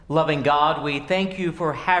Loving God, we thank you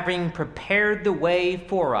for having prepared the way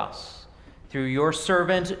for us through your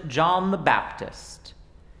servant John the Baptist.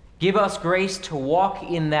 Give us grace to walk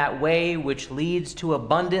in that way which leads to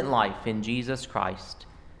abundant life in Jesus Christ.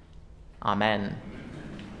 Amen.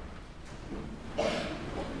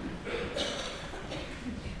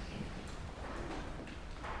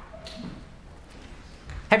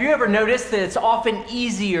 Have you ever noticed that it's often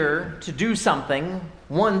easier to do something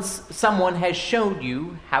once someone has shown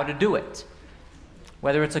you how to do it?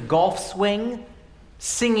 Whether it's a golf swing,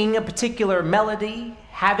 singing a particular melody,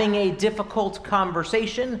 having a difficult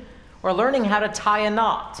conversation, or learning how to tie a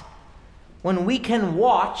knot. When we can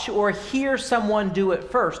watch or hear someone do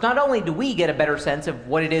it first, not only do we get a better sense of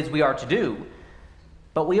what it is we are to do,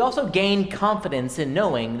 but we also gain confidence in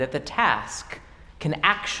knowing that the task can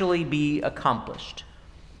actually be accomplished.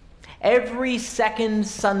 Every second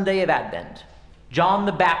Sunday of Advent, John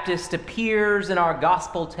the Baptist appears in our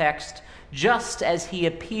gospel text just as he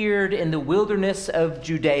appeared in the wilderness of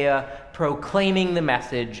Judea, proclaiming the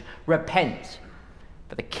message, "Repent,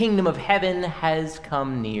 for the kingdom of heaven has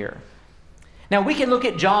come near." Now, we can look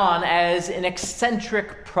at John as an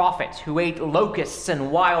eccentric prophet who ate locusts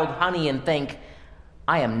and wild honey and think,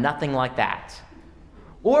 I am nothing like that.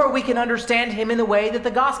 Or we can understand him in the way that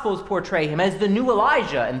the Gospels portray him as the new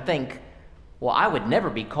Elijah and think, well, I would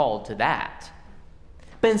never be called to that.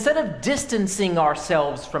 But instead of distancing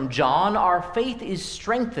ourselves from John, our faith is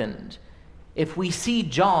strengthened if we see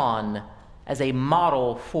John as a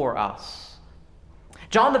model for us.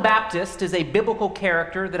 John the Baptist is a biblical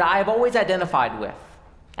character that I have always identified with,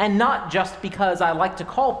 and not just because I like to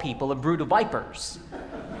call people a brood of vipers.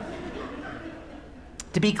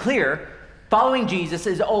 To be clear, following Jesus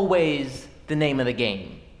is always the name of the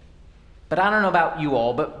game. But I don't know about you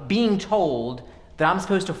all, but being told that I'm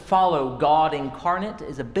supposed to follow God incarnate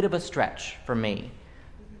is a bit of a stretch for me.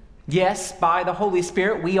 Yes, by the Holy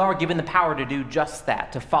Spirit, we are given the power to do just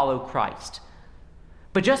that, to follow Christ.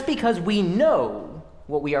 But just because we know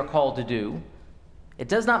what we are called to do, it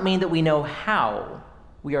does not mean that we know how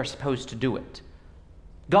we are supposed to do it.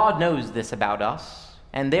 God knows this about us,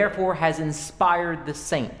 and therefore has inspired the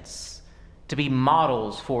saints to be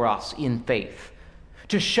models for us in faith,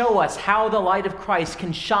 to show us how the light of Christ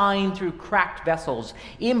can shine through cracked vessels,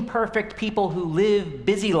 imperfect people who live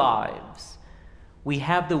busy lives. We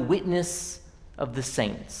have the witness of the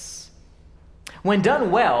saints. When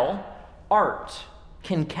done well, art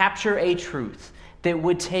can capture a truth that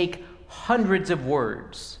would take hundreds of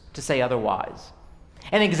words to say otherwise.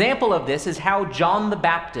 An example of this is how John the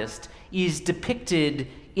Baptist is depicted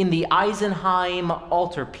in the Eisenheim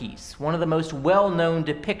altarpiece, one of the most well-known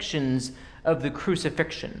depictions of the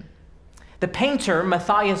crucifixion. The painter,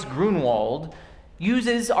 Matthias Grunwald,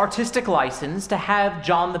 uses artistic license to have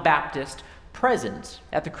John the Baptist present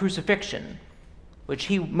at the crucifixion, which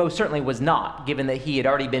he most certainly was not, given that he had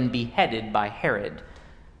already been beheaded by Herod.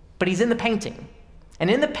 But he's in the painting. And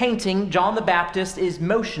in the painting, John the Baptist is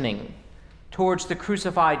motioning towards the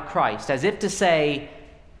crucified Christ, as if to say,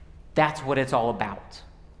 that's what it's all about.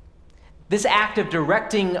 This act of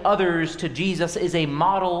directing others to Jesus is a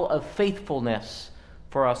model of faithfulness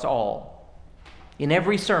for us all. In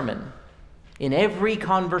every sermon, in every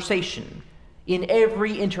conversation, in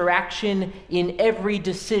every interaction, in every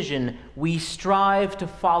decision, we strive to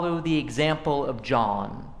follow the example of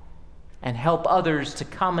John and help others to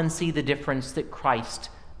come and see the difference that Christ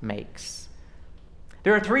makes.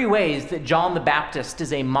 There are three ways that John the Baptist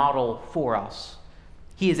is a model for us.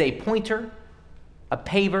 He is a pointer, a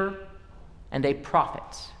paver, and a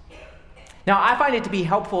prophet. Now, I find it to be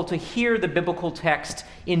helpful to hear the biblical text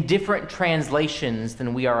in different translations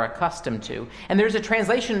than we are accustomed to. And there's a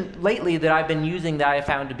translation lately that I've been using that I have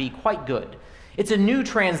found to be quite good. It's a new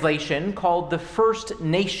translation called the First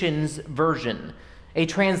Nations Version, a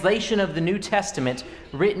translation of the New Testament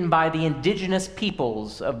written by the indigenous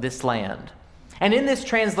peoples of this land. And in this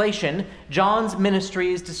translation, John's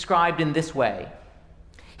ministry is described in this way.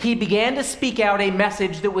 He began to speak out a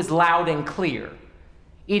message that was loud and clear.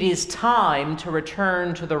 It is time to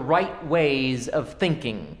return to the right ways of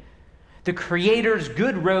thinking. The Creator's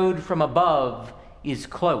good road from above is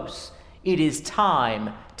close. It is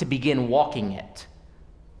time to begin walking it.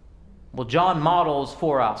 Well, John models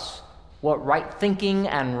for us what right thinking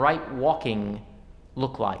and right walking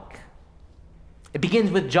look like. It begins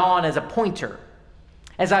with John as a pointer.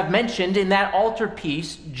 As I've mentioned, in that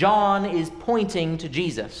altarpiece, John is pointing to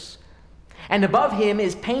Jesus. And above him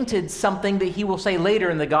is painted something that he will say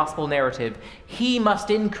later in the gospel narrative. He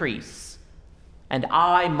must increase, and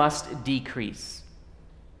I must decrease.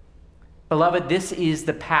 Beloved, this is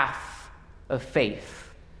the path of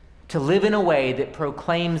faith. to live in a way that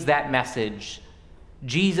proclaims that message: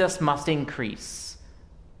 Jesus must increase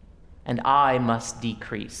and I must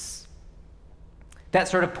decrease. That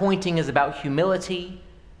sort of pointing is about humility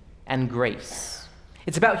and grace.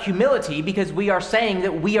 It's about humility because we are saying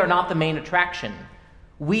that we are not the main attraction.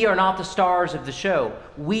 We are not the stars of the show.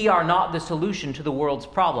 We are not the solution to the world's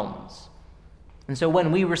problems. And so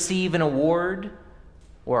when we receive an award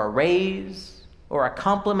or a raise or a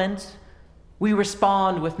compliment, we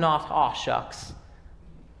respond with not, "Aw, shucks,"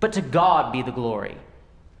 but to God be the glory.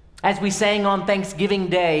 As we sang on Thanksgiving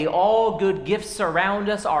Day, all good gifts around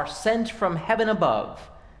us are sent from heaven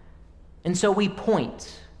above. And so we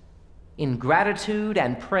point in gratitude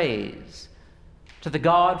and praise to the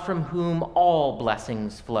God from whom all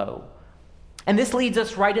blessings flow. And this leads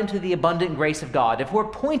us right into the abundant grace of God. If we're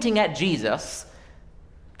pointing at Jesus,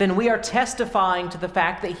 then we are testifying to the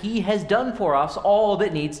fact that he has done for us all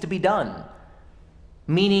that needs to be done,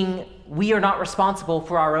 meaning we are not responsible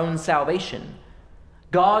for our own salvation.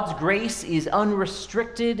 God's grace is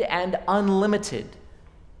unrestricted and unlimited.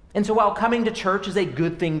 And so while coming to church is a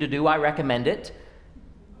good thing to do, I recommend it,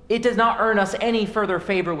 it does not earn us any further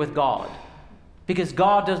favor with God, because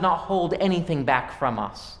God does not hold anything back from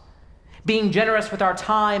us. Being generous with our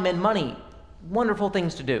time and money, wonderful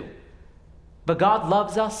things to do. But God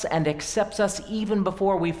loves us and accepts us even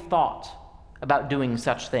before we've thought about doing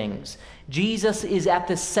such things. Jesus is at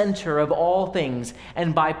the center of all things,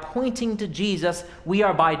 and by pointing to Jesus, we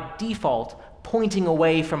are by default pointing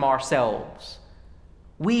away from ourselves.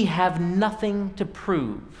 We have nothing to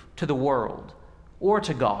prove to the world or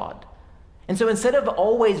to God. And so instead of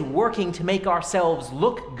always working to make ourselves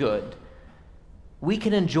look good, we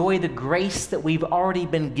can enjoy the grace that we've already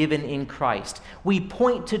been given in Christ. We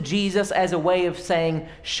point to Jesus as a way of saying,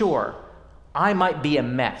 sure, I might be a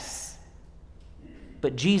mess,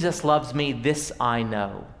 but Jesus loves me, this I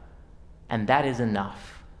know, and that is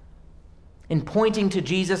enough. In pointing to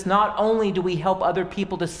Jesus, not only do we help other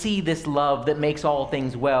people to see this love that makes all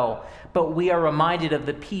things well, but we are reminded of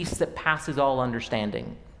the peace that passes all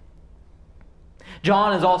understanding.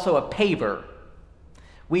 John is also a paver.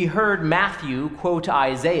 We heard Matthew quote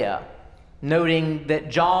Isaiah, noting that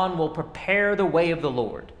John will prepare the way of the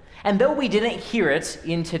Lord. And though we didn't hear it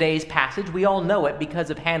in today's passage, we all know it because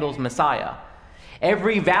of Handel's Messiah.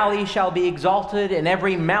 Every valley shall be exalted, and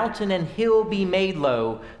every mountain and hill be made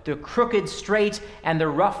low, the crooked straight, and the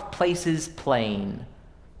rough places plain.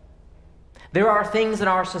 There are things in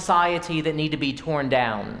our society that need to be torn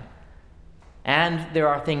down, and there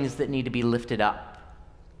are things that need to be lifted up.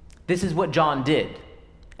 This is what John did,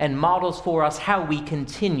 and models for us how we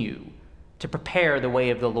continue to prepare the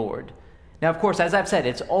way of the Lord. Now, of course, as I've said,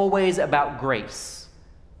 it's always about grace.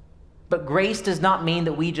 But grace does not mean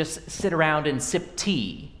that we just sit around and sip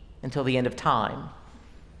tea until the end of time.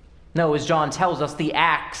 No, as John tells us, the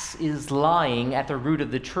axe is lying at the root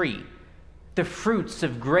of the tree. The fruits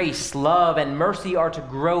of grace, love, and mercy are to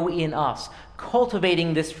grow in us.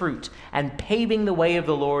 Cultivating this fruit and paving the way of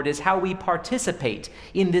the Lord is how we participate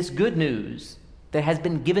in this good news that has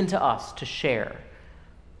been given to us to share.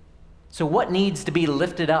 So what needs to be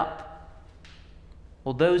lifted up?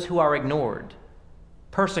 Well, those who are ignored,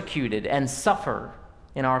 persecuted, and suffer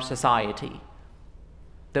in our society.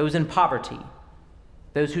 Those in poverty,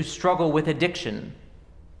 those who struggle with addiction,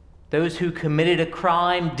 those who committed a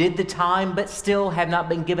crime, did the time, but still have not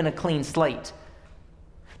been given a clean slate.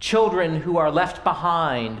 Children who are left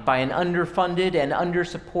behind by an underfunded and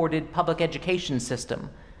undersupported public education system.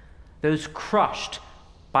 Those crushed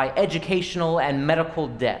by educational and medical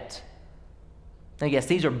debt. Now, yes,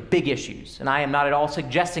 these are big issues, and I am not at all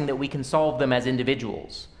suggesting that we can solve them as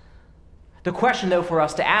individuals. The question, though, for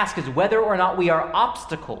us to ask is whether or not we are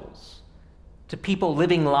obstacles to people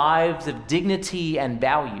living lives of dignity and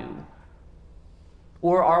value,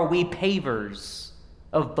 or are we pavers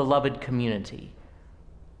of beloved community?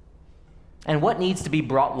 And what needs to be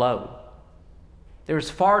brought low?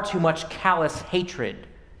 There's far too much callous hatred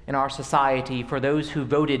in our society for those who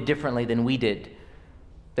voted differently than we did,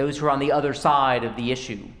 those who are on the other side of the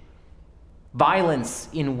issue. Violence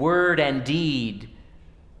in word and deed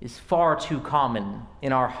is far too common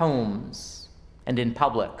in our homes and in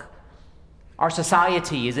public. Our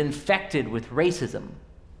society is infected with racism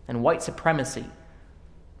and white supremacy.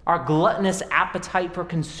 Our gluttonous appetite for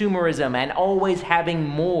consumerism and always having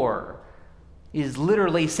more is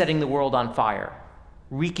literally setting the world on fire,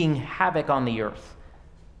 wreaking havoc on the earth.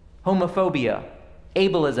 Homophobia,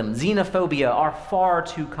 ableism, xenophobia are far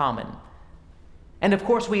too common. And of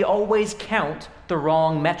course, we always count the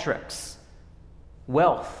wrong metrics.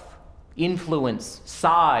 Wealth, influence,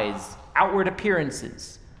 size, outward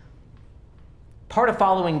appearances. Part of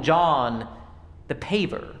following John, the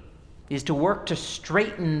paver, is to work to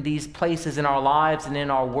straighten these places in our lives and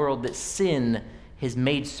in our world that sin has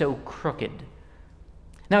made so crooked.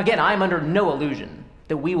 Now again, I'm under no illusion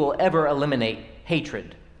that we will ever eliminate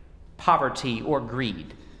hatred, poverty, or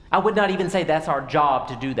greed. I would not even say that's our job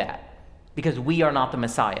to do that, because we are not the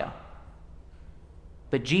Messiah.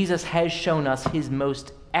 But Jesus has shown us his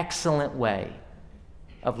most excellent way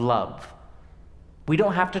of love. We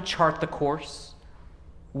don't have to chart the course.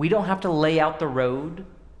 We don't have to lay out the road.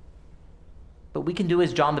 But we can do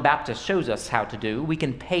as John the Baptist shows us how to do. We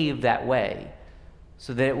can pave that way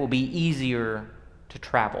so that it will be easier to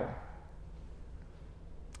travel.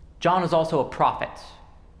 John is also a prophet.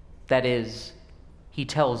 That is, he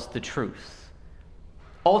tells the truth.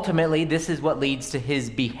 Ultimately, this is what leads to his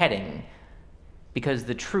beheading, because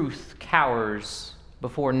the truth cowers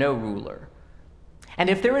before no ruler. And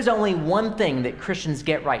if there is only one thing that Christians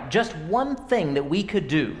get right, just one thing that we could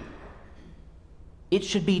do, it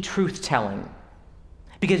should be truth-telling.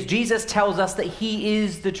 Because Jesus tells us that he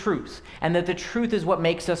is the truth, and that the truth is what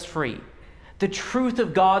makes us free. The truth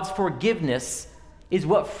of God's forgiveness is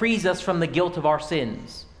what frees us from the guilt of our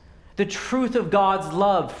sins. The truth of God's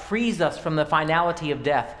love frees us from the finality of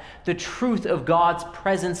death. The truth of God's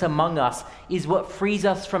presence among us is what frees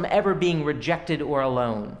us from ever being rejected or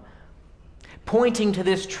alone. Pointing to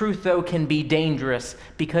this truth, though, can be dangerous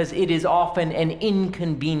because it is often an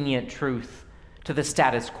inconvenient truth to the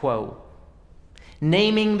status quo.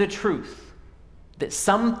 Naming the truth that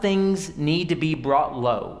some things need to be brought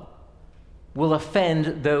low will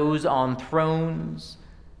offend those on thrones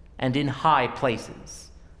and in high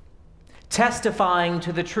places. Testifying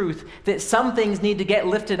to the truth that some things need to get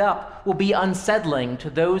lifted up will be unsettling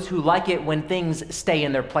to those who like it when things stay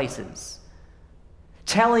in their places.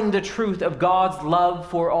 Telling the truth of God's love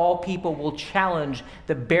for all people will challenge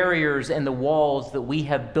the barriers and the walls that we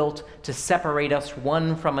have built to separate us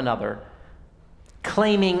one from another.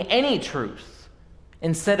 Claiming any truth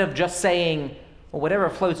instead of just saying, well, whatever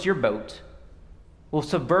floats your boat, will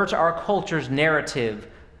subvert our culture's narrative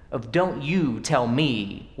of don't you tell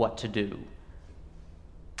me what to do.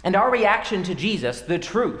 And our reaction to Jesus, the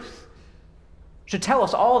truth, should tell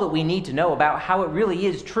us all that we need to know about how it really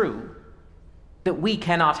is true that we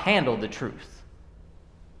cannot handle the truth.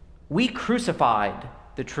 We crucified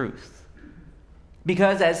the truth.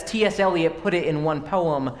 Because as T.S. Eliot put it in one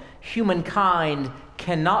poem, humankind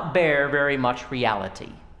cannot bear very much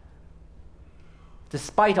reality.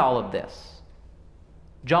 Despite all of this,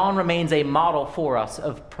 John remains a model for us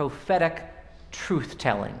of prophetic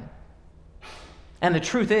truth-telling. And the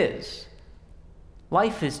truth is,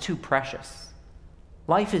 life is too precious.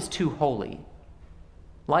 Life is too holy.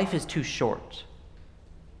 Life is too short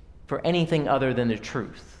for anything other than the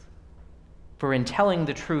truth. For in telling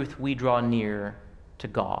the truth, we draw near to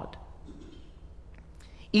God.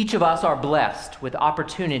 Each of us are blessed with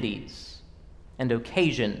opportunities and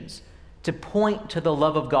occasions to point to the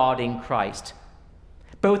love of God in Christ,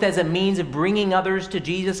 both as a means of bringing others to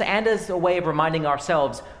Jesus and as a way of reminding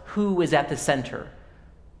ourselves who is at the center.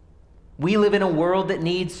 We live in a world that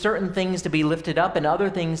needs certain things to be lifted up and other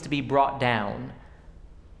things to be brought down.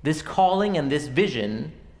 This calling and this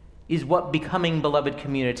vision is what becoming beloved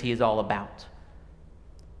community is all about.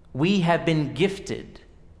 We have been gifted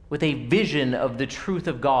with a vision of the truth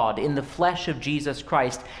of God in the flesh of Jesus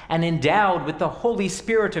Christ and endowed with the Holy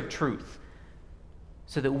Spirit of truth,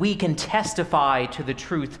 so that we can testify to the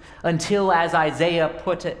truth until, as Isaiah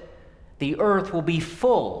put it, the earth will be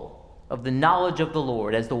full of the knowledge of the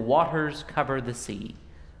Lord as the waters cover the sea.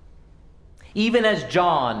 Even as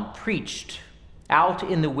John preached out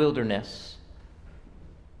in the wilderness,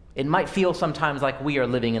 it might feel sometimes like we are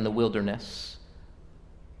living in the wilderness.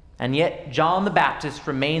 And yet, John the Baptist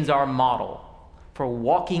remains our model for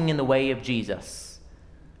walking in the way of Jesus.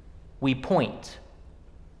 We point,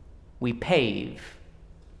 we pave,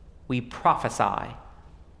 we prophesy.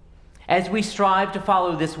 As we strive to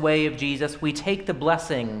follow this way of Jesus, we take the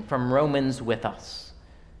blessing from Romans with us.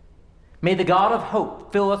 May the God of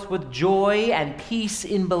hope fill us with joy and peace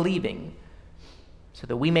in believing, so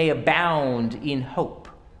that we may abound in hope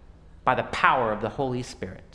by the power of the Holy Spirit.